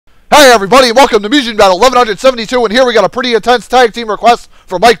Hey everybody, welcome to Mugen Battle 1172, and here we got a pretty intense tag team request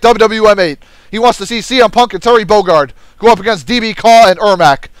from Mike WWM8. He wants to see CM Punk and Terry Bogard go up against DB Kaw and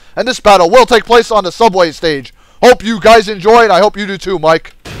Ermac, and this battle will take place on the subway stage. Hope you guys enjoy, and I hope you do too,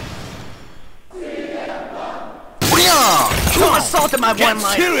 Mike. You assaulted my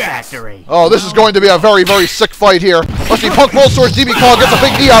one-line factory. Oh, this is going to be a very, very sick fight here. Let's see, Punk rolls towards DB Kaw, gets a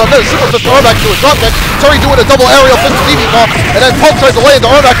big knee out of it, super fist to Ermac to a dropkick. Terry doing a double aerial fist to DB Kaw, and then Punk tries to lay into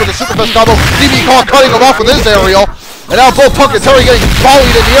Ermac with a super fist combo. DB Kaw cutting him off with his aerial. And now both Punk and Terry getting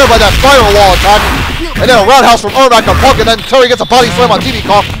volleyed in the air by that firewall attack. And then a roundhouse from Ermac on Punk, and then Terry gets a body slam on DB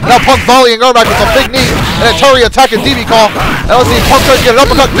Kaw. And now Punk volleying Ermac with some big knee, and then Terry attacking DB Kaw. And let's see, Punk tries to get an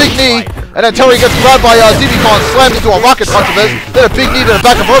uppercut, big knee. And then Terry gets grabbed by DB Kaw and slammed into a rocket punch of his. Then a big knee to the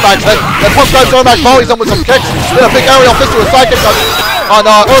back of Ermac's head. Then Punk grabs Ermac, volleys him with some kicks. Then a big aerial fist to his sidekick on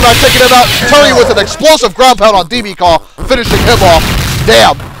Ermac, taking him out. Terry with an explosive ground pound on DB Kaw, finishing him off.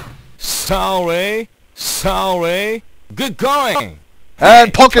 Damn. Sorry. Good going.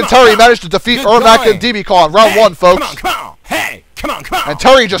 And Punk and Terry managed to defeat Ermac and DB Kaw in round one, folks. Come on. Hey, come on. And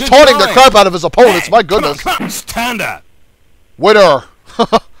Terry just taunting the crap out of his opponents. My goodness. Come on. Stand up. Winner.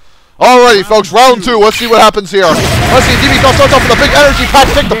 Alrighty, folks, round two. Let's see what happens here. Let's see, DB Kaw starts off with a big energy pack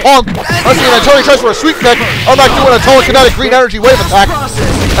kick to Punk. Let's see, and then Terry tries for a sweep kick. Ermac doing a telekinetic green energy wave attack.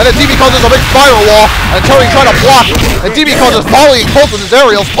 And then DB Kaw does a big firewall, and Terry trying to block. And DB Kaw just volleying both with his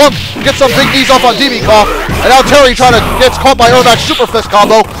aerials. Punk gets some big knees off on DB Kaw. And now Terry gets caught by Ermac's super fist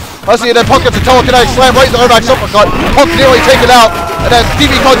combo. Let's see, and then Punk gets a telekinetic slam right into Ermac's uppercut. Punk nearly taken out. And then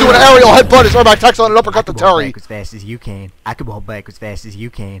DB Kaw doing an aerial headbutt as Ermac tacks on an uppercut to Terry. I can walk back as fast as you can. I can walk back as fast as you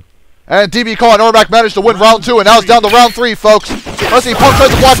can. And DB Kaw and Ermac managed to win round two, and now it's down to round three, folks. Let's see, Punk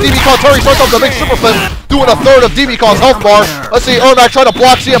tries to block DB Kaw. Terry starts off with a big super fist, doing a third of DB Kaw's health bar. Let's see, Ermac trying to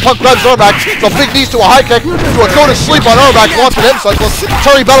block. CM Punk grabs Ermac. Some big knees to a high kick, to a go to sleep on Ermac, launching him cyclist.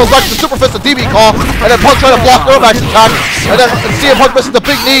 Terry battles back to the super fist to DB Kaw, and then Punk trying to block Ermac's attack. And then CM Punk misses the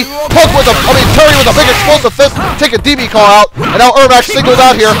big knee. Terry with a big explosive fist, taking DB Kaw out. And now Ermac singled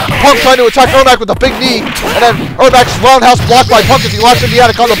out here. Punk trying to attack Ermac with a big knee. And then Ermac's roundhouse blocked by Punk as he locks in the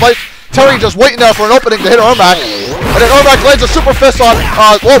anaconda bite. Terry just waiting there for an opening to hit Ermac. And then Ermac lands a super fist on,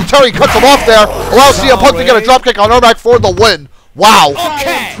 Terry cuts him off there. Allows CM Punk to get a dropkick on Ermac for the win. Wow.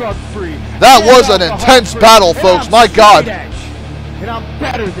 Okay. That was an intense battle, folks. My God. And I'm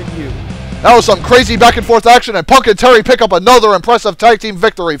better than you. That was some crazy back and forth action, and Punk and Terry pick up another impressive tag team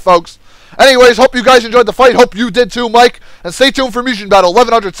victory, folks. Anyways, hope you guys enjoyed the fight. Hope you did too, Mike. And stay tuned for Mugen Battle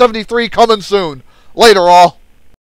 1173 coming soon. Later, all.